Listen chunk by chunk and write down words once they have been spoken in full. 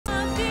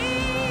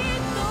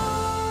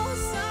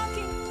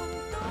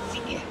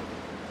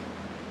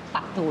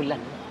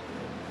katulad mo.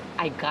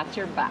 I got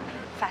your back.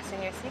 Fasten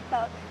your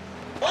seatbelt.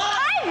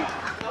 Ay!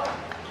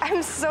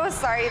 I'm so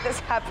sorry this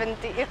happened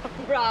to you.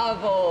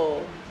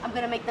 Bravo! I'm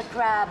gonna make the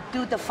crab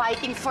do the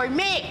fighting for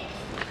me!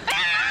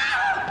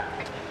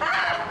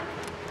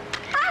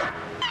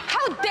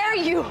 How dare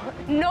you!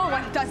 No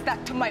one does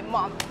that to my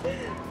mom.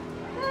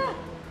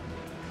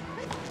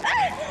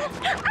 Hey!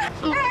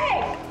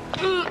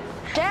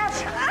 Geoff,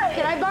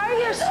 can I borrow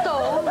your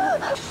stove?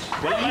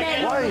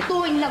 Why?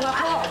 Tuwing lang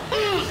ako.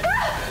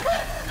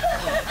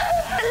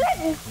 Let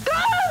go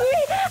of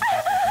me!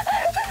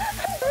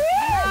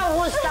 Now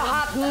who's the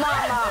hot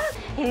mama?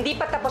 Hindi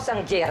pa tapos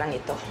ang gerang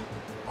ito,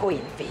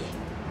 Queen V.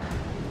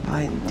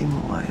 Hindi mo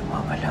kayo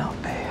mawala ang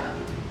Bea.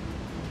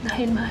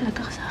 Dahil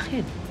mahalaga ka sa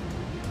akin.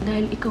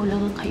 Dahil ikaw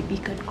lang ang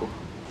kaibigan ko.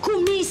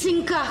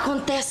 Kumising ka,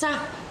 Contessa.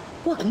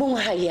 Huwag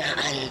mong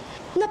hayaan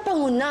na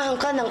pangunahan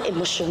ka ng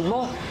emosyon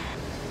mo.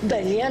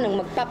 Dahil yan ang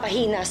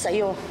magpapahina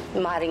sa'yo.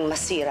 Maaring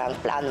masira ang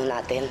plano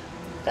natin.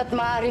 At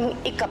maaring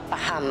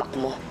ikapahamak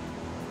mo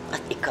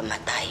at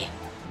ikamatay.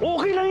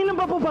 Okay lang yun ang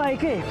papabahay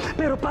ka eh.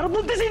 Pero para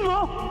buntisin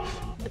mo!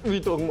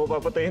 Vito, huwag mo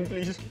papatayin,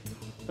 please.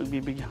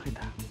 Pagbibigyan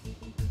kita.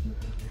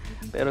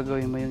 Pero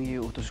gawin mo yung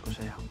iuutos ko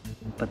sa'yo.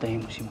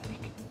 Patayin mo si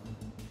Monique.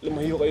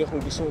 Lumayo kayo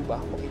kung gusto mo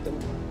ba makita mo.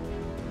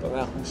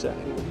 Pangako mo sa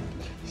akin, Monique.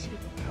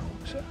 Pangako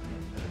mo sa akin.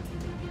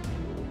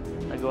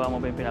 Nagawa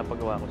mo ba yung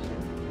pinapagawa ko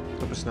sa'yo?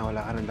 Tapos na wala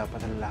ka nang dapat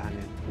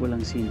alalahanin.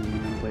 Walang sino man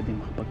ang pwede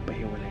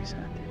makapagpahiwalay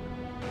sa atin.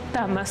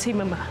 Tama si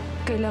Mama.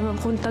 Kailangan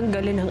kong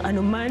tanggalin ang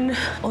anuman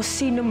o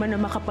sino man na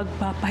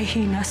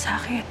makapagpapahina sa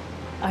akin.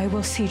 I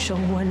will see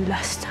Jong one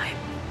last time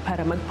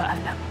para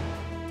magpaalam.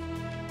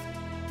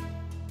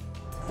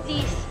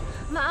 Sis,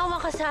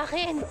 maawa ka sa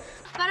akin.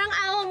 Parang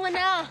awa mo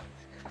na.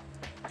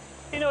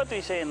 You know what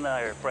we say in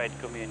our Pride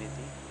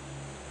community?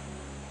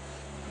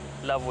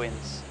 Love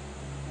wins.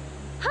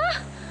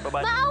 Ha?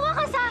 Baba Maawa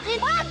ka sa akin!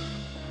 What?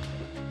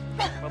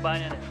 Baba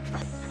niya na.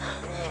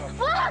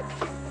 What?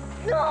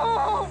 No!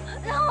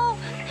 No!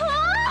 No!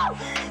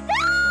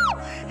 No!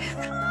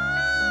 No!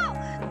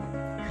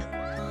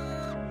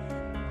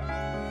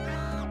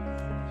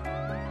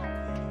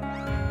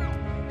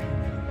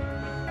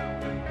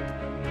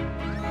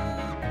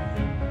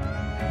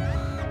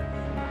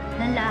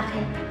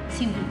 Lalaki,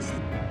 si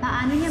Vinzon.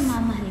 Paano niya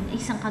mamahalin ay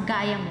isang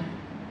kagaya mo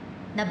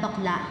na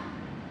bakla?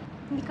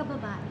 Hindi ka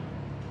babae.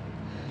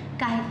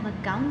 Kahit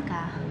mag-gown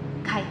ka,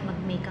 kahit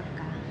mag-makeup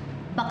ka,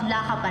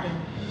 bakla ka pa rin.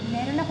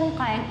 Meron akong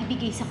kayang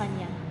ibigay sa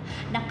kanya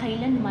na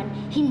kailanman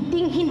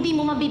hinding-hindi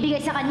mo mabibigay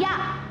sa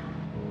kanya!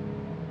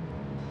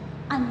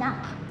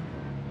 Anak.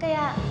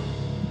 Kaya,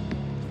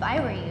 if I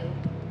were you,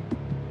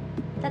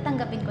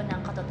 tatanggapin ko na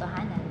ang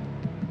katotohanan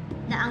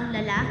na ang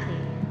lalaki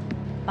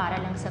para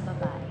lang sa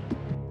babae.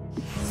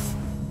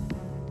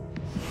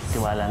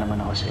 Tiwala naman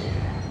ako sa'yo.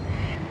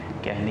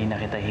 Kaya hindi na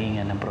kita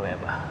hihingan ng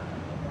pruweba.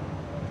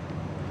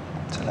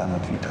 Salamat,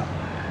 Vito.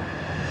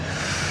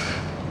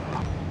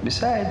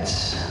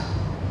 Besides,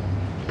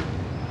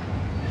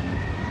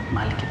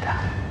 mahal kita.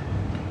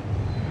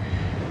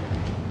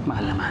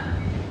 Mahal naman.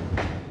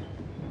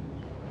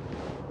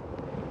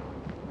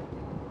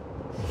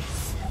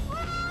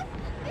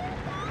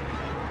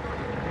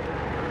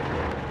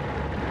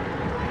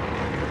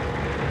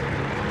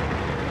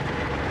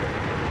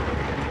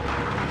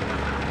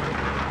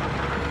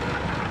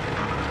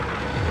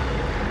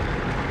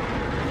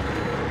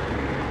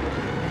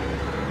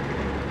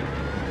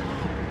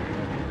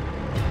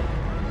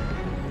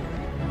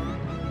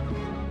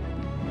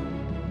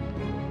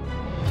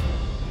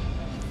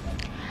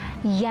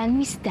 Yan,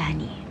 Miss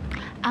Dani,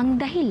 ang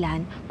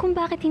dahilan kung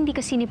bakit hindi ka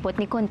sinipot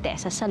ni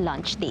Contessa sa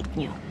lunch date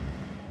niyo.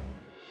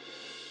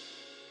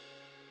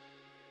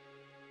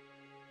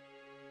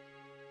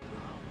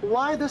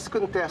 Why does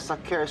Contessa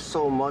care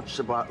so much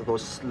about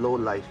those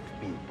low-life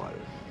people?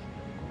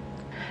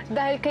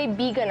 Dahil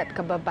kaibigan at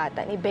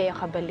kababata ni Bea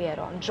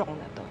Caballero ang Jong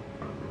na to.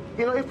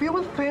 You know, if you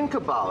would think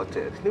about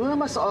it, di ba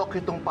mas okay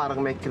itong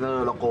parang may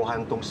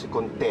kinalolokohan tong si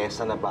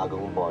Contessa na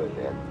bagong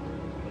boylet?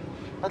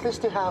 At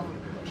least you have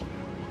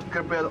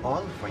Karel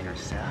all for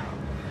yourself.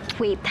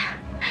 Wait,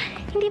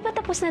 hindi ba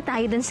tapos na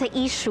tayo dun sa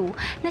issue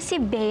na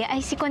si Bea ay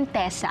si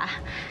Contessa?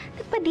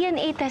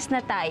 Nagpa-DNA test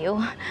na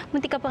tayo.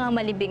 Munti ka pa nga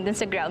malibing dun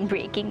sa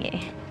groundbreaking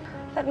eh.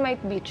 That might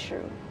be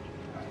true.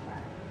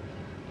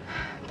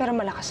 Pero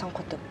malakas ang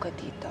kutob ko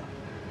dito.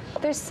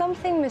 There's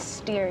something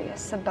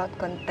mysterious about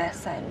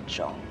Contessa and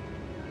Jong.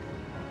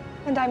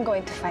 And I'm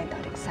going to find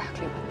out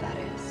exactly what that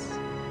is.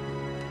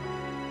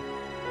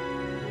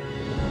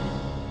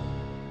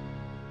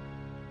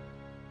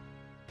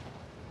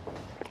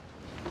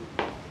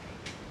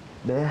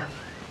 Bea.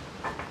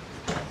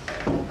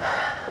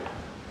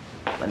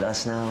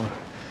 Malakas na ako.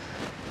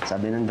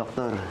 Sabi ng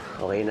doktor,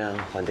 okay na.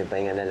 Konting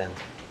pahinga na lang.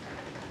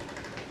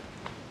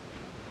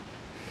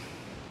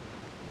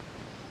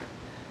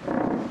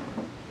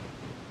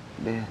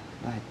 Bea,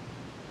 bakit?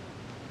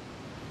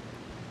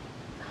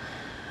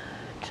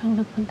 Siyang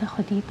nagpunta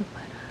ko dito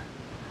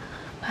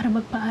para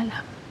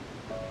magpaalam.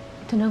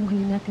 Ito na ang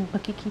huli nating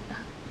pagkikita.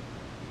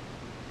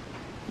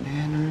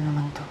 Bea, ano na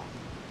naman to?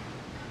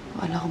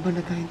 Akala ko ba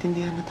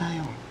nagkaintindihan na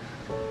tayo?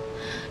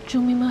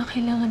 Jung, may mga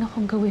kailangan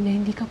akong gawin na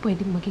hindi ka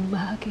pwedeng maging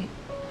bahagi.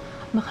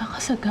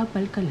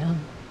 Makakasagabal ka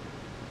lang.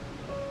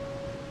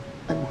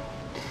 Ano?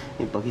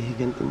 Yung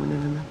paghihiganti mo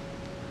na naman.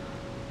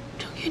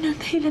 Jung, yun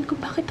ang dahilan kung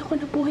bakit ako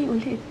nabuhay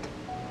ulit.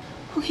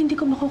 Kung hindi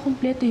ko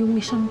makukumpleto yung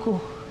mission ko,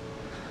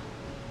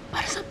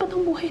 para saan pa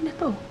tong buhay na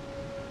to?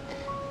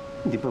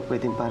 Hindi pa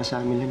pwedeng para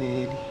sa amin lang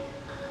ni Ellie.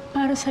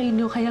 Para sa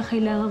inyo, kaya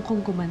kailangan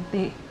kong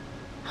gumante.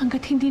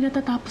 Hanggat hindi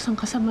natatapos ang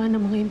kasamaan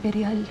ng mga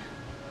imperial.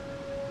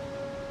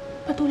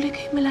 Patuloy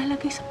kayo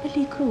malalagay sa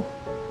peligro.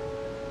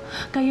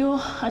 Kayo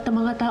at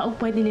ang mga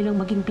taong pwede nilang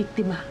maging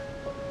biktima.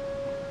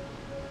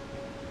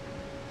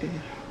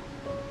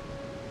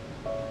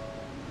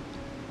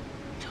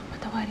 Jung,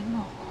 patawarin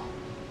mo ako.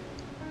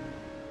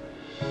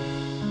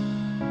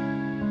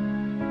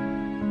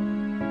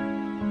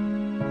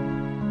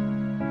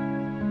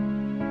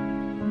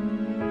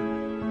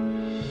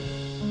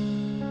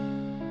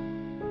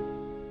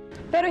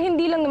 Pero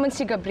hindi lang naman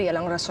si Gabriel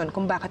ang rason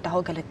kung bakit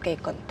ako galit kay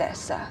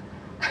Contessa.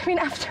 I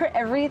mean, after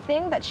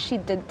everything that she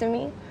did to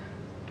me,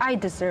 I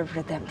deserve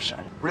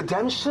redemption.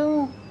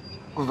 Redemption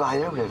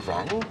via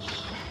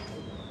revenge?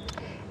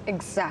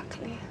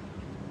 Exactly.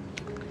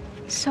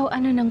 So,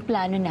 ano ng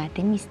plano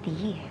natin, Miss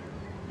T?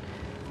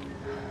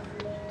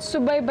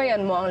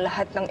 Subaybayan mo ang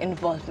lahat ng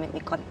involvement ni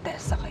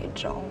Contessa kay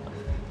Jong.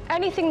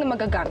 Anything na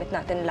magagamit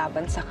natin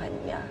laban sa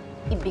kanya,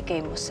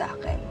 ibigay mo sa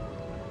akin.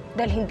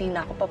 Dahil hindi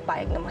na ako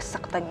papayag na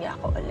masaktan niya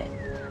ako ulit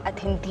at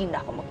hindi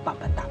na ako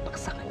magpapatapak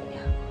sa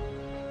kanya.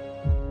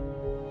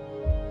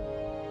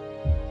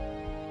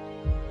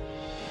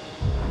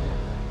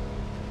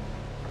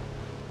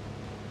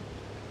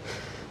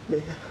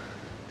 Bea,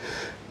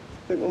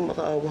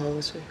 nagmamakaawa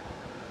ako sa'yo.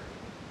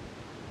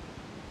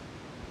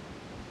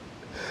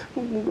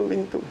 Huwag mong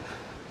gawin to.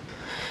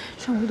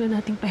 Siyang huwag na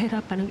nating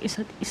pahirapan ng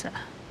isa't isa.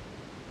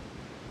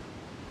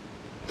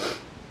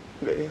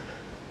 Bea,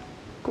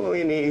 kung ang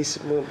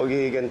iniisip mo ang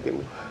paghihiganti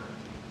mo,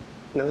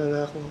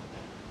 nangangako.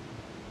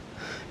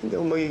 Hindi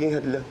ako magiging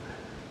hadlang.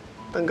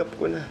 Tanggap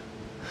ko na.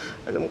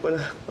 Alam ko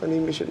na kung ano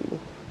yung mission mo.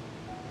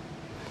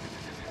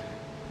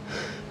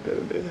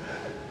 Pero Bea,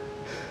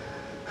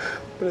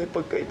 wala yung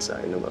pagkait sa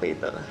akin na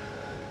makita ka.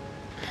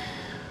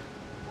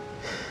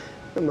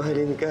 Na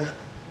mahalin ka.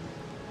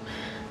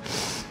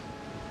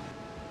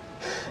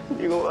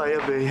 Hindi ko kaya,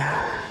 Bea.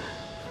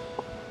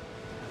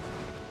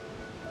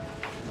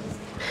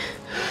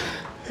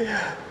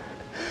 Bea.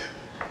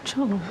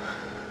 Jong.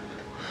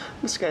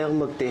 Mas kaya akong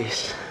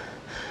magtiis.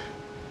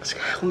 Mas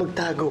kaya akong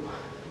magtago.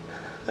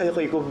 Ayaw ko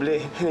ikuble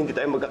na hindi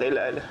tayo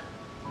magkakilala.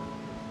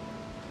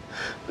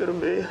 Pero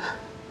Bea,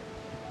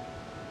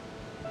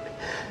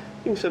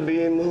 yung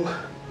sabihin mo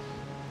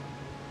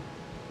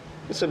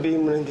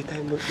na hindi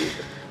tayo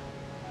magkita.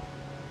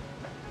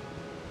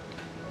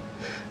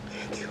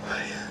 Bea, hindi ko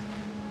kaya.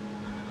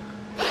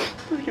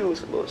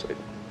 Pag-iusap ako sa'yo.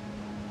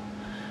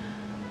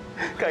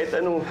 Kahit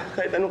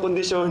anong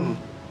kondisyon,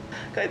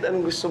 kahit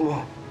anong gusto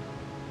mo,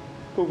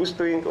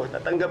 gugustuhin ko,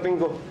 tatanggapin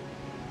ko.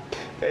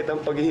 Kahit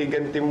ang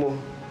paghihiganti mo,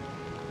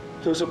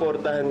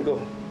 susuportahan ko.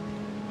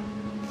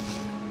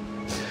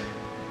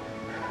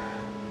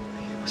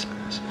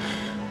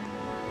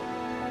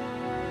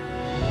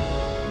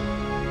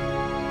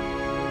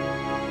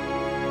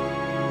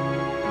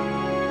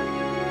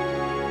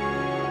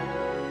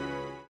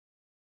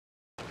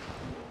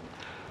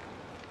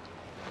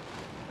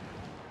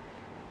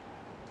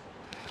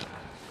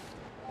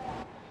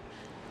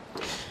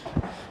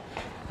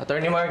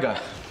 Attorney Marga,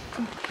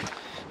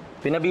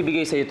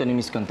 pinabibigay sa'yo ito ni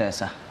Miss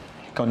Contessa.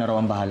 Ikaw na raw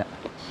ang bahala.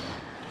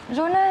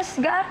 Jonas,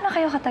 gaano na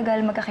kayo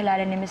katagal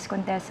magkakilala ni Miss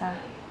Contessa?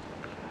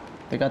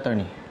 Teka,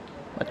 Attorney,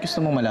 ba't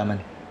gusto mong malaman?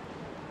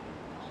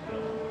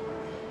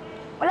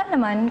 Wala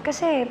naman,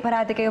 kasi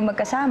parati kayong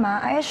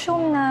magkasama. I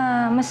assume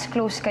na mas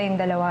close kayong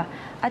dalawa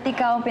at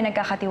ikaw ang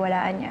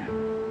pinagkakatiwalaan niya.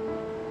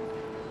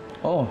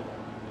 Oo.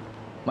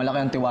 Malaki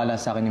ang tiwala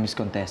sa akin ni Miss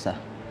Contessa.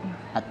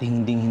 At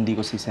hindi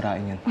ko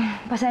sisirain yan.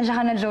 Pasensya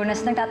ka na, Jonas.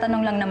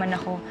 Nagtatanong lang naman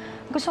ako.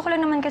 Gusto ko lang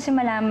naman kasi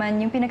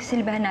malaman yung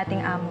pinagsilbihan nating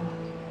amo.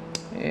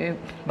 Eh,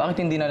 bakit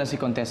hindi na lang si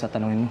Contessa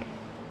tanungin mo?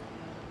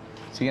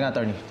 Sige na,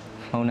 Attorney.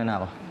 Mauna na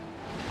ako.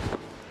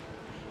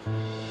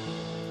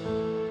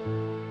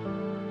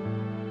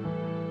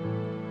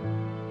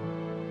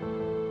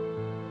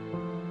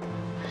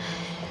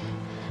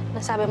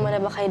 Nasabi mo na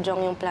ba kay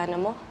Jong yung plano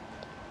mo?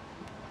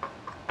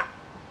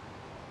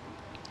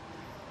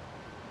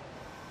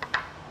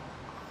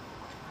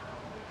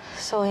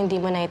 So,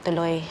 hindi mo na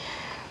ituloy.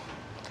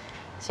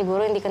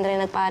 Siguro hindi ka na rin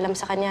nagpaalam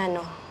sa kanya,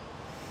 no?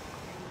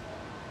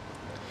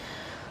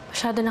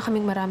 Masyado na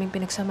kaming maraming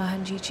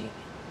pinagsamahan, Gigi.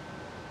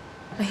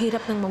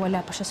 Mahirap nang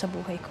mawala pa siya sa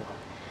buhay ko.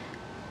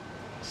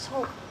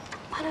 So,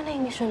 paano na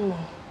yung mission mo?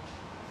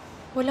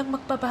 Walang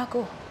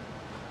magbabago.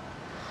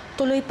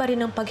 Tuloy pa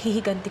rin ang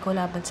paghihiganti ko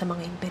laban sa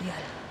mga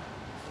imperial.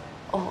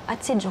 Oh, at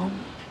si Jong?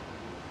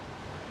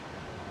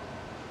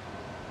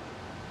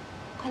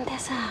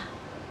 Contessa.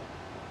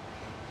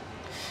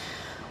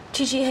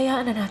 Gigi,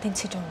 hayaan na natin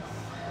si Jong.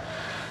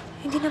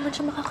 Hindi naman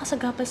siya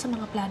makakasagabal sa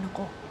mga plano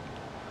ko.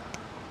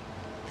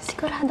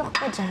 Sigurado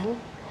ka pa dyan?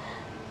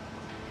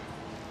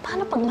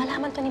 Paano pag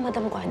malaman to ni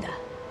Madam Guada?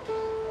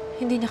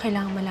 Hindi niya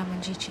kailangan malaman,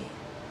 Gigi.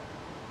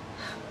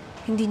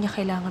 Hindi niya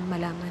kailangan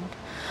malaman.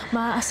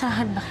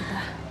 Maaasahan ba kita?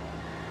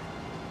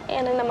 Eh,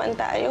 ano naman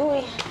tayo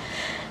eh.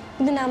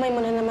 Dinamay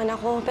mo na naman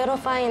ako, pero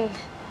fine.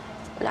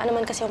 Wala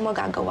naman kasi akong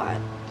magagawa.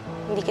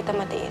 Hindi kita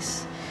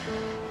matiis.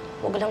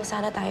 Huwag lang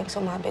sana tayong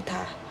sumabit,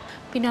 ha?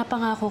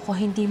 Pinapangako ko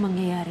hindi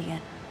mangyayari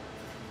yan.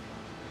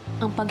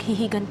 Ang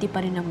paghihiganti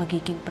pa rin ang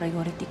magiging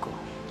priority ko.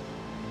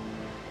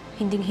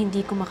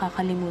 Hinding-hindi ko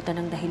makakalimutan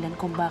ang dahilan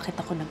kung bakit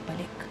ako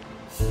nagbalik.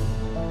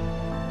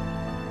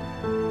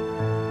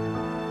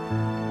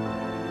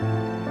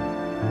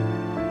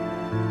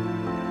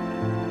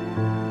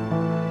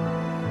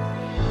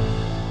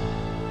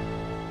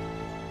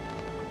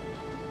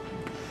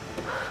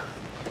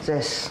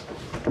 Ses.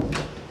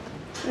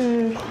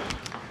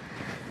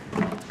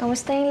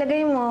 Kamusta yung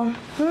lagay mo?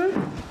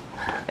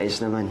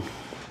 Ayos naman.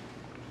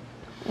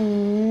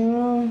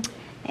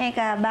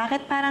 Eka,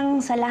 bakit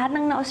parang sa lahat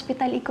ng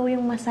na-ospital ikaw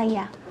yung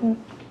masaya?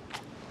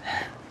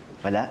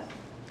 Wala.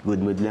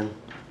 Good mood lang.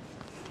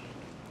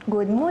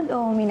 Good mood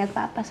o may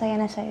nagpapasaya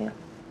na sa'yo?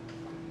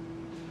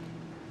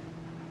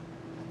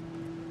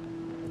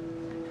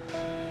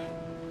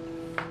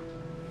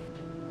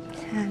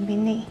 Sabi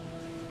na eh.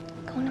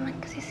 Ikaw naman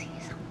kasi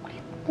sinisang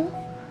kulit mo.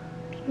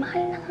 Di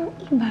mahal na ang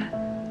iba.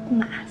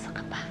 Umaasa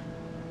ka pa.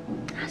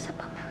 Asa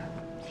pa mo.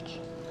 Sige.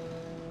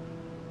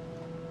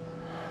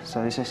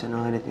 Sorry, Ses.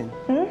 Ano ulit yun?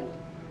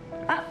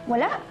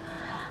 Wala.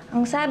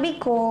 Ang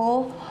sabi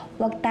ko,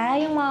 huwag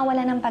tayong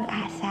mawawala ng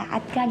pag-asa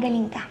at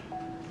gagaling ka.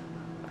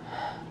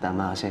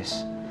 Tama ka,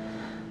 Ses.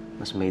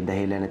 Mas may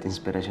dahilan at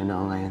inspirasyon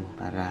ako ngayon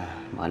para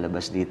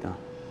makalabas dito.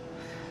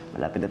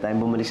 Malapit na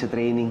tayong bumalik sa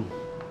training.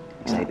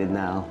 Excited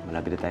na ako.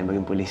 Malapit na tayong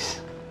maging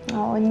pulis.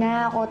 Oo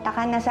na, kota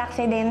ka na sa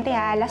aksidente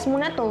ha. Last mo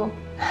na to.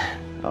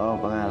 Oo,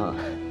 pangako.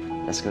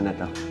 Last ko na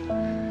to.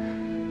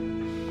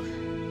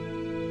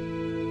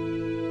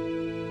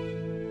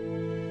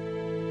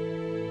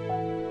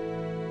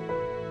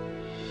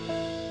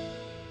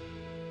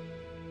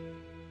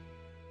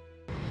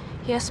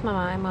 Yes,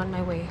 Mama. I'm on my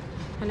way.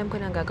 Alam ko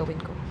na ang gagawin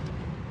ko.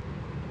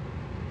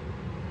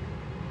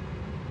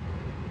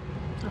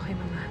 Okay,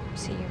 Mama.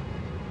 See you.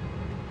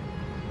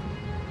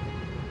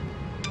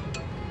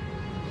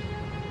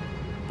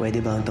 Pwede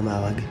ba akong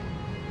tumawag?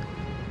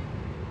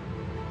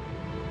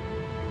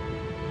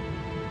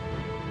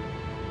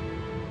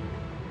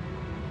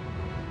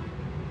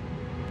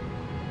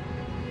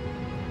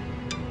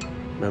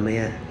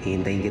 Mamaya,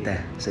 hihintayin kita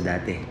sa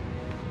dati.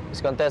 Miss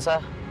Contessa,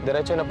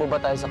 diretso na po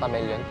ba tayo sa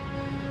Chameleon?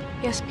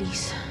 Yes,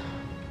 please.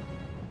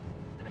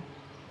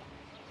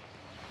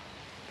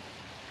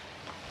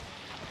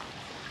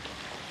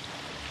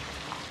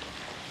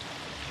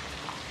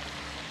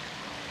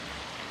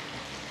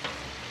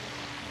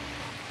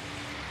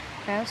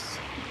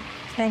 Yes.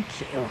 Thank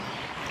you.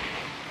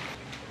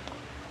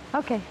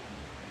 Okay.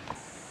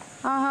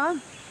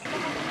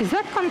 Is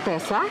that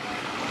Contessa?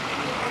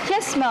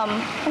 Yes, ma'am.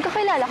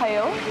 Magkakilala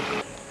kayo?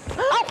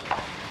 Oh!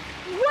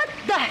 What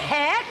the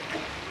heck?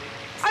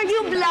 Are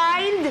you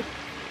blind?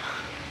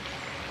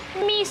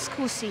 Miss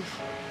Kusi,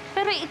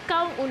 pero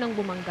ikaw ang unang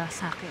bumangga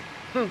sa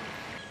akin.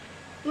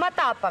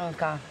 Matapang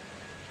ka.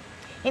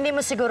 Hindi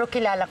mo siguro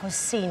kilala kung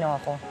sino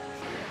ako.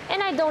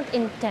 And I don't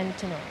intend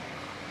to know.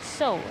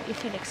 So, if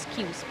you'll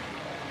excuse me.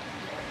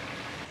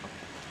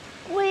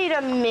 Wait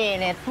a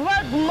minute.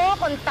 Huwag mo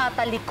kong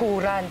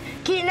tatalikuran.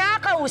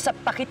 Kinakausap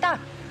pa kita.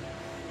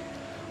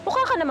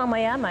 Mukha ka namang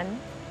mayaman.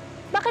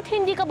 Bakit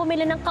hindi ka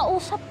bumili ng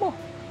kausap mo?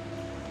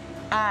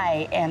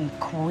 I am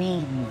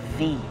Queen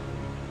V.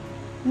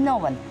 No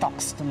one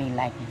talks to me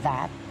like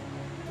that.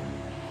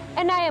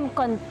 And I am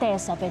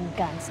Contessa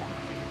Venganza.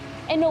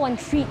 And no one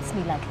treats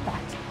me like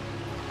that.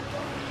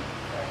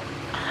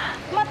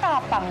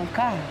 Matapang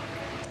ka.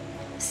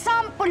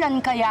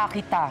 Sampulan kaya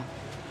kita.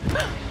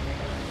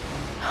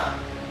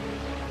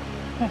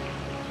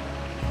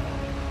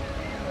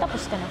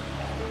 Tapos ka na.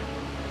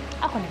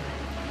 Ako na.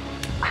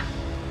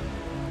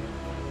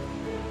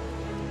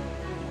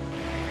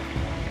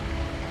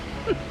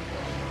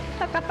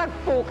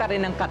 Nakatagpo ka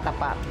rin ng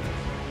katapat.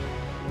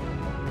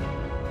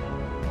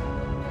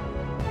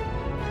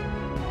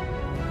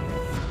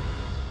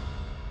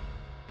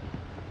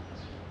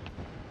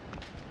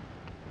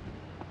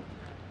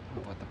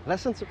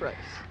 Pleasant surprise.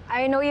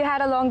 I know you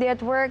had a long day at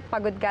work,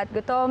 pagod ka at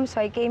gutom,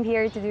 so I came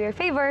here to do you a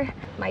favor.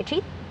 My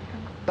treat?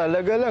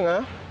 Talaga lang, ha?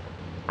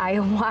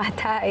 Ayaw mo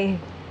ata eh.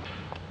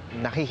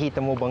 Nakikita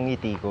mo bang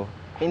ngiti ko?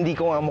 Hindi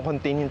ko nga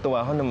mo-contain yung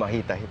tuwa ko na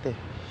mahita-hit eh.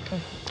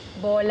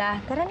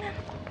 Bola. Tara na.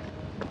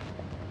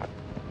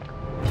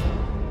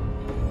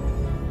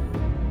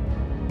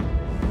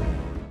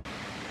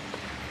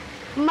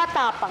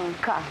 Matapang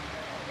ka.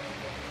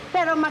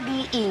 Pero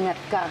mag-iingat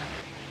ka.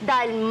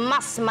 Dahil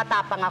mas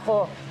matapang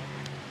ako.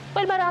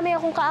 Well, marami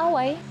akong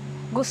kaaway.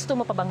 Gusto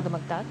mo pa bang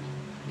dumagdag?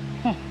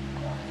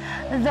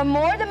 The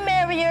more the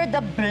merrier, the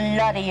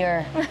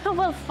bloodier.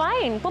 Well,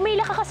 fine.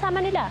 Pumila ka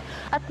kasama nila.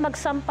 At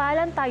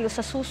magsampalan tayo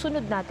sa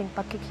susunod nating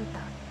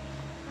pagkikita.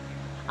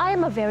 I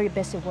am a very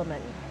busy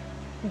woman.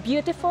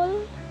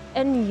 Beautiful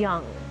and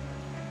young.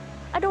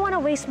 I don't want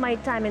to waste my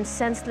time in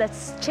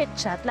senseless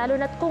chit-chat, lalo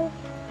na't kung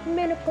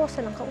menopause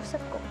ang kausap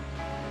ko.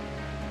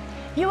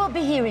 You will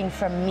be hearing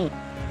from me,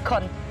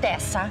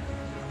 Contessa.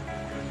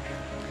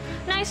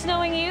 Nice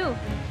knowing you,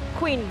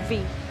 Queen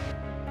V.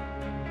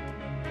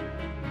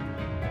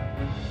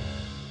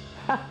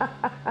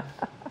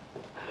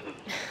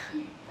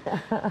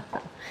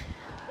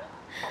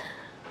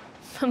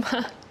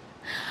 Mama,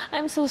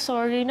 I'm so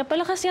sorry.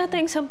 Napalakas yata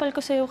yung sampal ko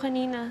sa'yo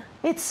kanina.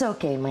 It's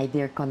okay, my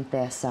dear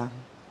Contessa.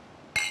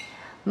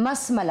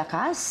 Mas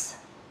malakas,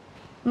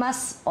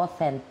 mas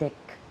authentic.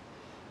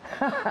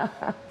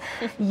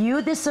 You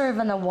deserve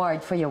an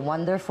award for your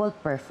wonderful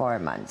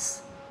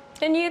performance.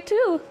 And you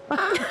too.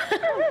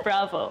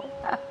 Bravo.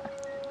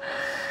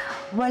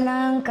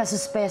 Walang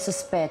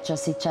kasuspe-suspecha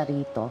si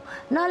Charito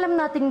na alam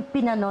nating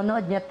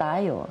pinanonood niya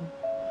tayo.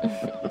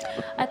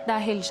 At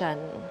dahil dyan,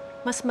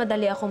 mas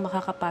madali akong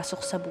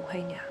makakapasok sa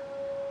buhay niya.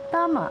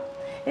 Tama.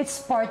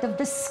 It's part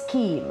of the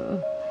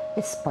scheme.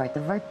 It's part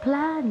of our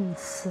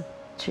plans.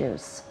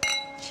 Cheers.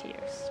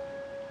 Cheers.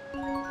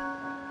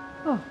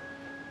 Oh.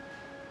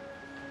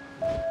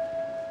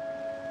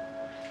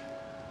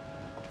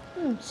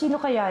 Sino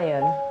kaya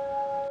yan?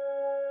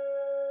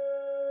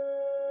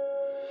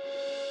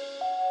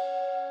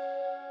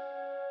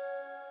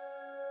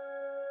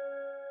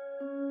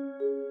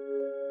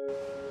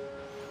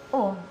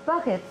 Oh,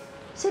 bakit?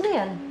 Sino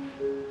yan?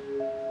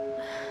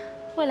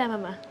 Wala,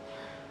 Mama.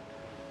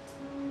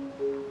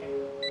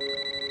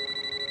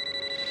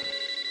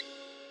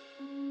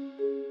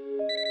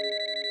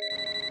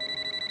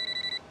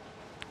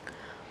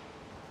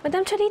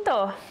 Madam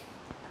Charito,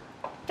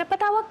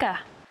 napatawag ka.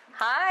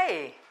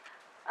 Hi.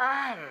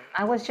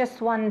 I was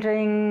just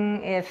wondering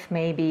if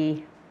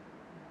maybe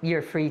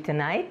you're free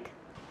tonight?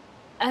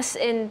 As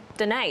in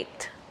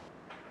tonight?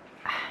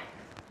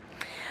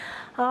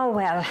 Oh,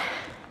 well,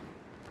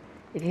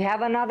 if you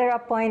have another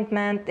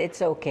appointment, it's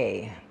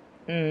okay.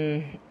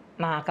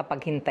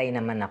 Makakapaghintay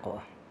naman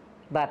ako.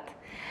 But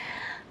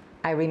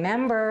I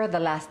remember the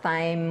last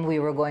time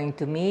we were going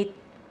to meet,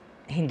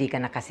 hindi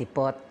ka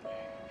nakasipot.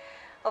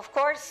 Of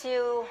course,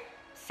 you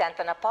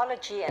sent an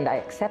apology and I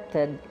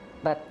accepted,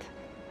 but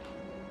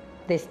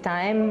this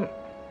time,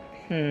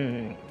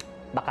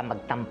 baka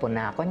magtampo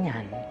na ako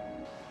niyan.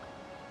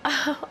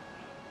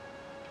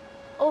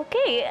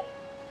 Okay.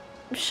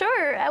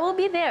 Sure, I will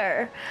be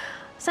there.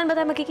 Saan ba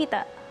tayo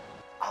magkikita?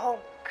 Oh,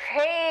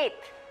 great!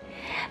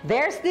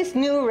 There's this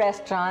new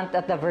restaurant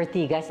at the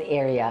Vertigas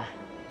area.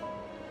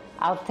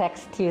 I'll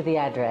text you the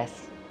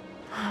address.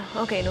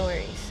 Okay, no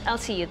worries. I'll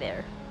see you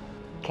there.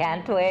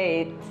 Can't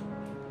wait.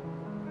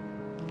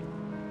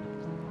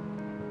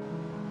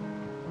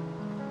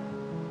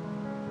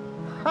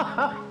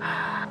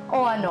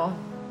 O ano?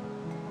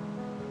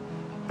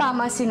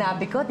 Tama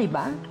sinabi ko, di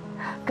ba?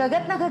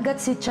 Kagat na kagat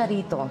si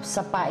Charito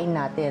sa pain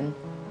natin.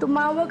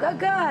 Tumawag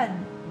agad.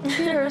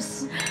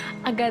 Cheers.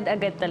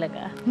 Agad-agad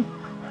talaga.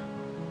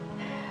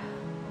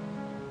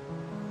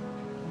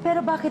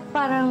 Pero bakit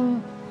parang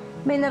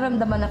may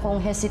naramdaman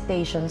akong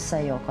hesitation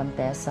sa'yo,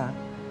 Contessa?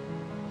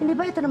 Hindi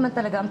ba ito naman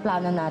talaga ang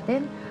plano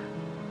natin?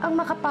 Ang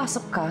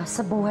makapasok ka sa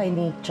buhay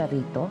ni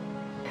Charito?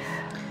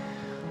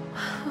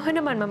 Oo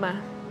naman, Mama.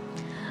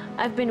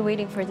 I've been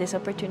waiting for this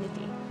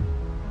opportunity.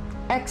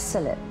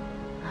 Excellent.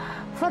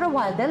 For a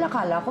while, dahil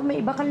akala ko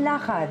may iba kang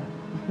lakad.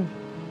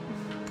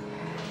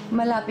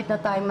 Malapit na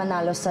tayong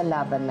manalo sa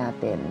laban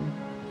natin.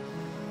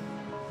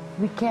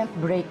 We can't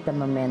break the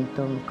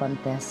momentum,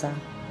 Contessa.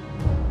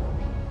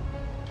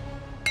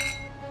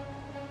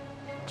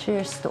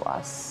 Cheers to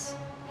us.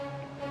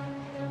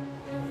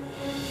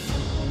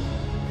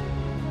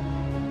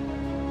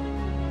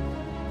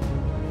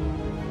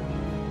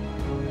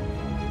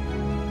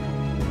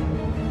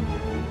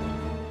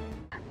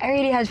 I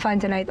really had fun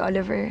tonight,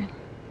 Oliver.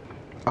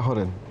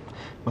 Ako rin.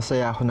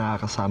 Masaya ako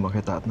nakakasama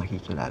kita at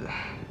nakikilala.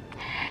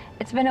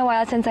 It's been a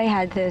while since I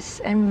had this.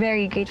 I'm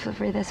very grateful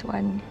for this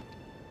one.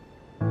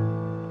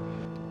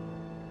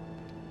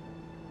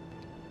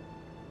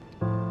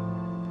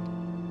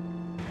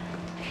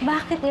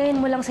 Bakit ngayon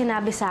mo lang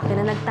sinabi sa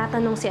akin na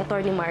nagtatanong si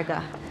Atty.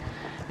 Marga?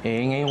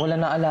 Ngayon wala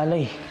naalala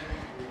eh.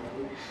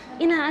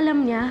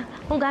 Inaalam niya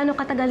kung gaano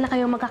katagal na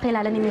kayo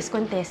magkakilala ni Miss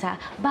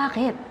Contessa.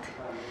 Bakit?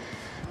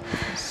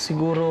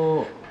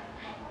 Siguro,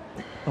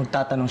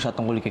 magtatanong siya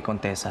tungkol kay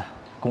Contessa.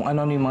 Kung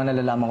ano-ano yung mga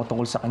nalalaman ko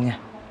tungkol sa kanya.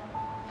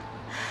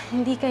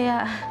 Hindi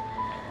kaya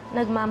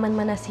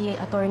nagmamanman na si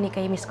attorney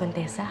kay Miss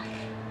Contessa?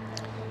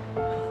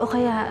 O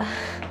kaya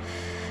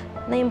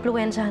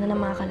naimpluwensyahan na ng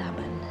mga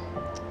kalaban?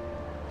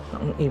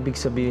 Ang ibig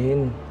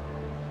sabihin,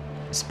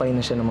 spy na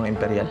siya ng mga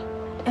imperial?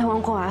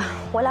 Ewan ko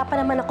wala pa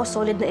naman ako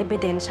solid na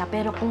ebidensya,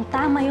 pero kung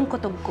tama yung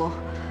kutob ko,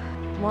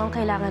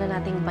 mukhang kailangan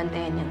na nating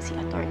bantayan yan si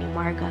Atty.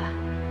 Marga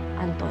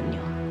Antonio.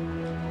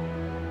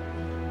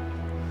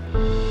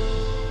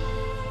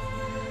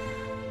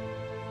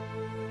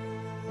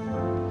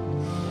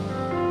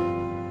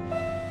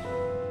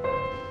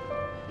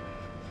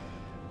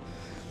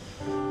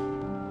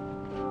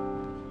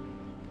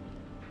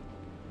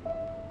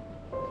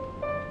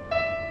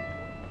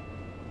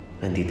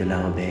 Nandito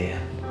lang ako, Bea.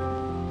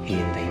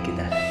 Hihintayin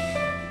kita.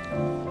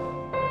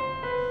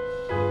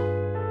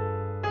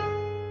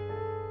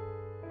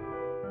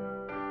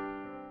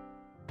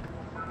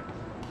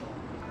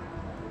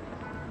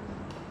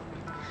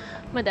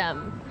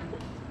 Madam.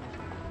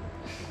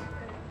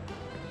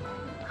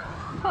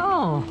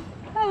 Oh,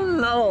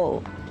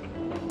 hello.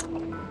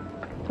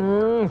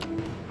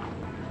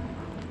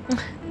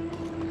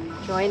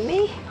 Join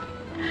me?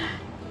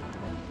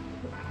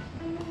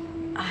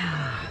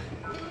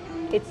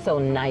 It's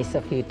so nice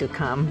of you to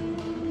come.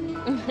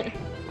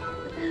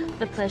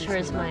 The pleasure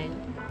is mine.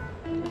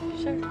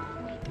 Sure.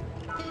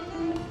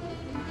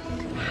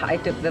 I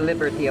took the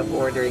liberty of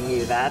ordering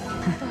you that.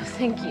 Oh,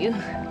 thank you.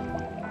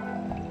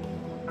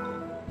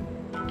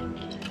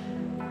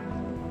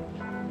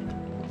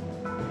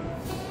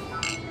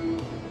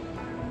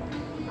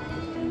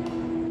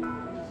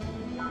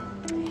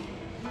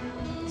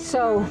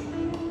 So,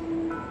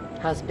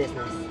 how's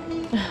business?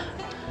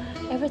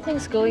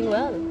 Everything's going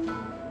well.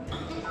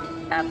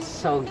 That's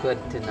so good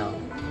to know.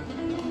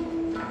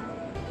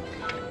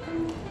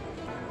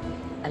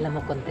 Alam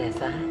mo,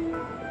 Contessa,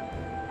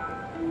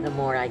 the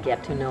more I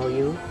get to know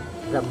you,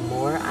 the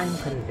more I'm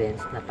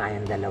convinced na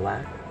tayong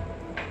dalawa,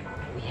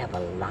 we have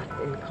a lot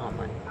in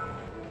common.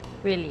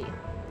 Really?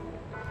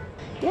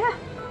 Yeah.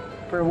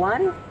 For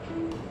one,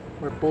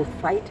 we're both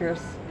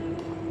fighters.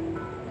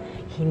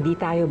 Hindi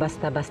tayo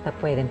basta-basta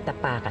pwedeng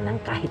tapakan ng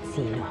kahit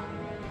sino.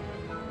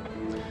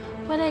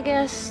 Well, I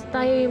guess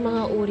tayo yung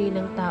mga uri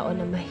ng tao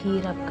na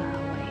mahirap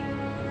kaaway.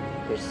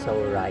 You're so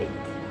right.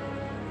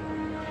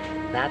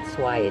 That's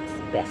why it's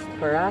best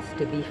for us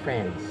to be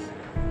friends.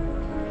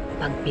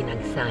 Pag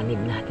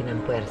pinagsanib natin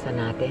ang puwersa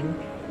natin,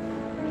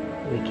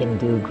 we can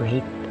do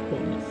great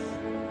things.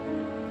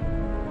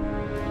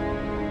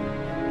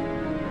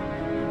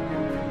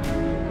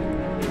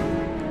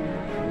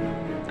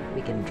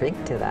 We can drink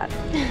to that.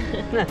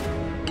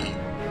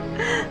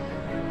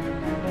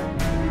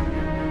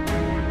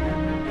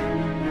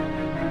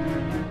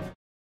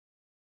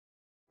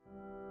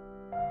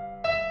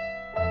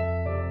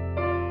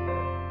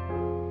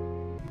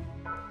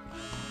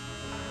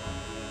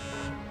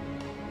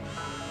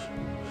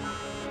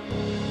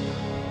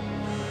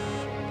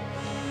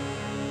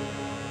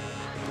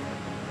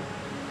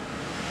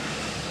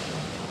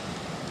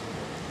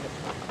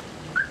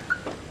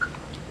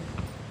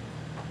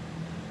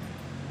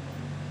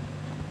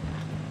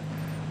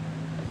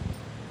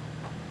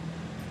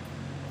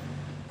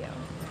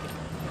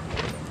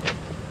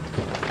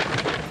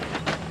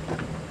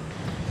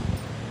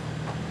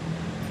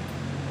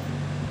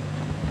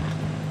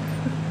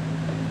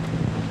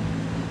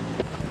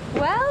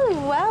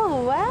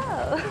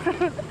 Well.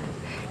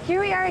 Here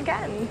we are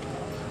again.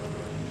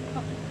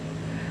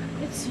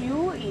 It's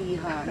you,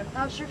 Iha.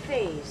 How's your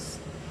face?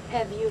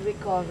 Have you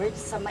recovered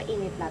sa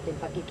mainit natin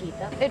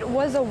pagkikita? It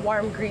was a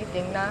warm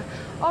greeting na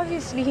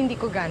obviously hindi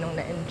ko ganong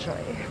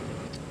na-enjoy.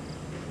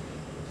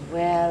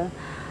 Well,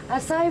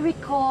 as I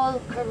recall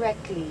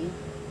correctly,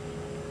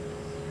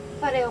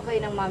 pareho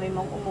kayo ng mami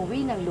mong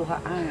umuwi ng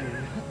luhaan.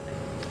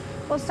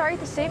 Well, sorry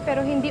to say,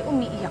 pero hindi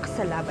umiiyak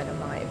sa laban ng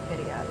mga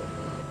imperial.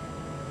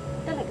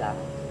 Talaga?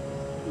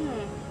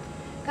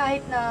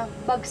 Kahit na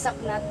bagsak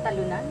na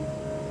talunan?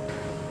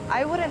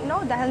 I wouldn't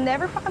know dahil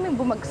never pa kaming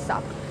bumagsak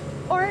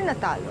or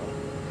natalo.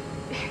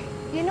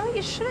 You know,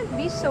 you shouldn't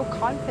be so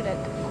confident,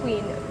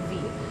 Queen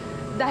V.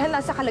 Dahil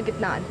nasa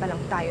kalagitnaan pa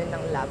lang tayo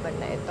ng laban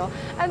na ito.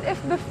 And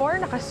if before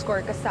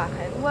nakascore ka sa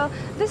akin, well,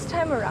 this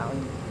time around,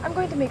 I'm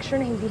going to make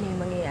sure na hindi na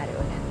yung mangyayari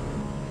ulit.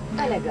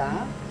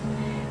 Talaga?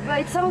 Well,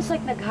 it sounds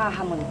like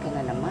naghahamon ka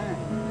na naman.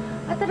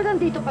 At talagang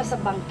dito pa sa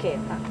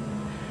bangketa.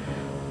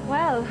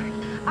 Well,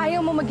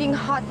 ayaw mo maging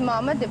hot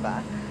mama, di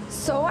ba?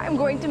 So, I'm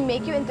going to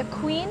make you into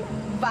Queen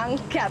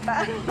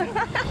Bangketa.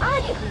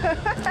 Ay!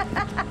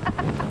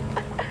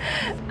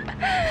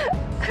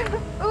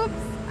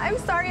 Oops, I'm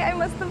sorry, I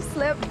must have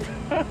slipped.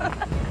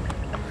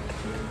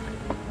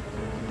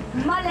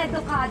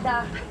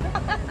 Maledukada!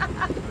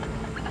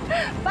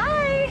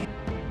 Bye!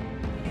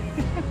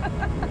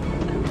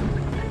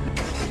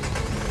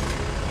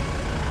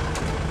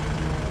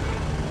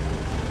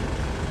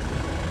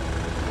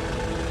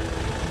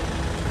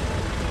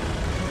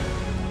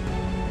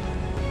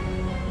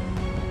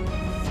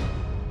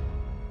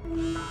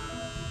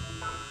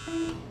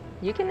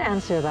 You can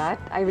answer that.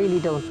 I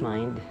really don't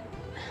mind.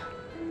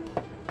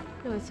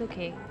 No, it's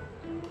okay.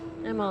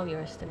 I'm all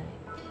yours tonight.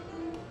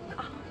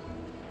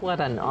 What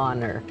an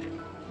honor.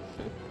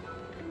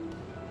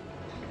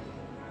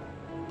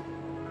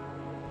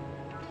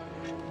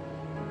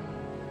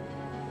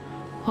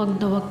 Huwag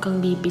na huwag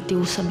kang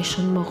bibitiw sa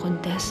misyon mo,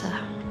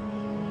 Contessa.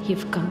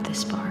 You've come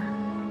this far.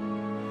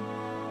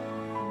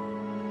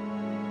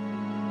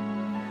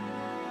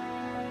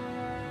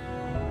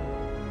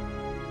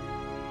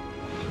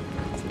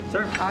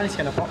 Sir, aalis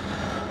ka na po.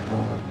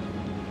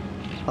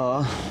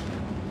 Oo.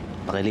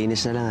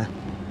 Pakilinis na lang, ha.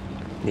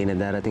 Hindi na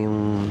darating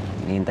yung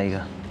hihintay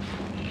ka.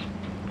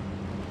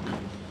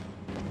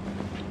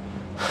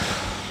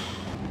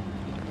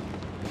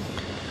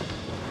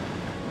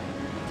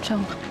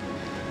 Chong,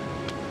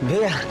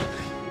 Bea!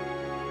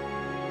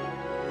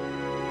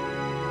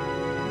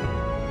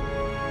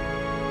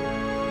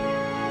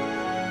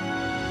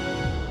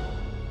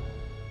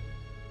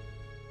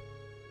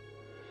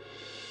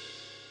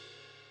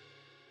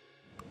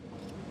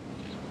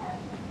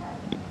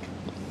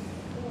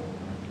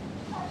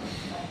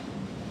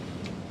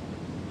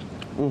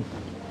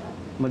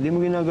 Ba't di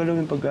mo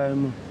ginagalaw yung pagkain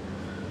mo?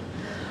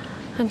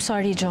 I'm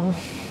sorry, Jong.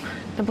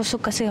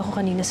 Nabusog kasi ako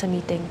kanina sa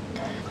meeting.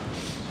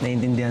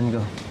 Naiintindihan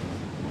ko.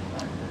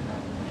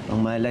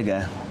 Ang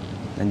mahalaga,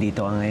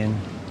 nandito ka ngayon.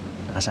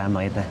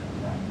 Nakasama kita.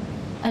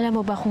 Alam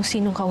mo ba kung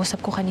sinong kausap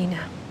ko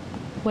kanina?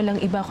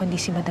 Walang iba kundi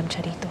si Madam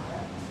Charito.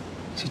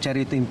 Si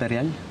Charito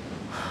Imperial?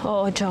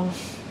 Oo, Jong.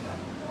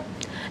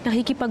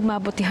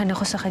 Nakikipagmabutihan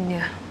ako sa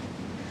kanya.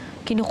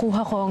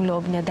 Kinukuha ko ang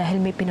loob niya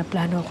dahil may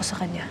pinaplano ako sa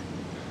kanya.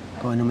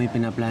 Kung ano may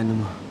pinaplano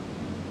mo,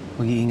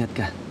 mag-iingat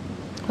ka.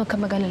 Huwag ka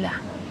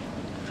mag-alala.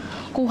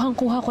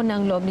 Kuhang-kuha ko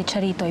na ang loob ni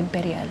Charito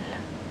Imperial.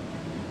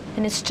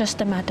 And it's just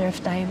a matter of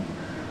time.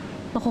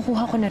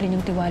 Makukuha ko na rin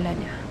yung tiwala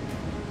niya.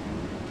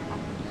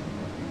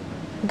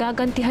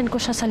 Gagantihan ko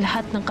siya sa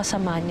lahat ng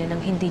kasama niya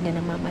nang hindi niya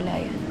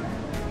namamalayan.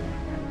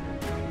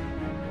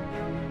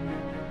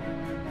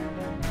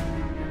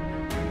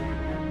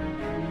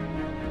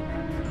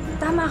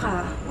 Tama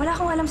ka. Wala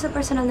akong alam sa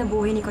personal na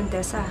buhay ni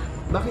Contessa.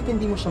 Bakit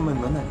hindi mo siya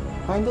manmanan?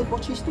 Find out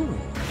what she's doing.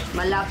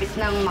 Malapit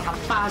nang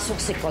makapasok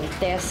si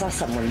Contessa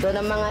sa mundo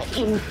ng mga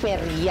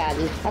imperial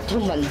at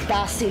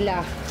humanda sila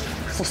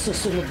sa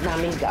susunod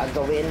naming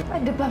gagawin.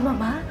 Di ba,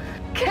 Mama?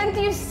 Can't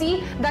you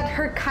see that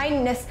her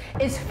kindness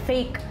is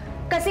fake?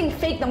 Kasing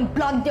fake ng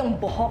blonde yung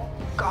buhok.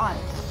 God!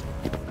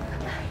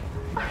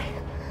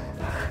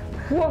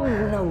 Wag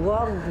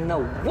na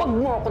wag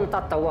mo akong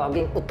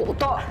tatawagin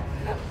uto-uto!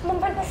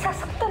 Mama,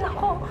 nasasaktan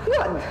ako.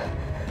 Good!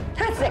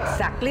 That's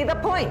exactly the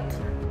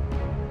point!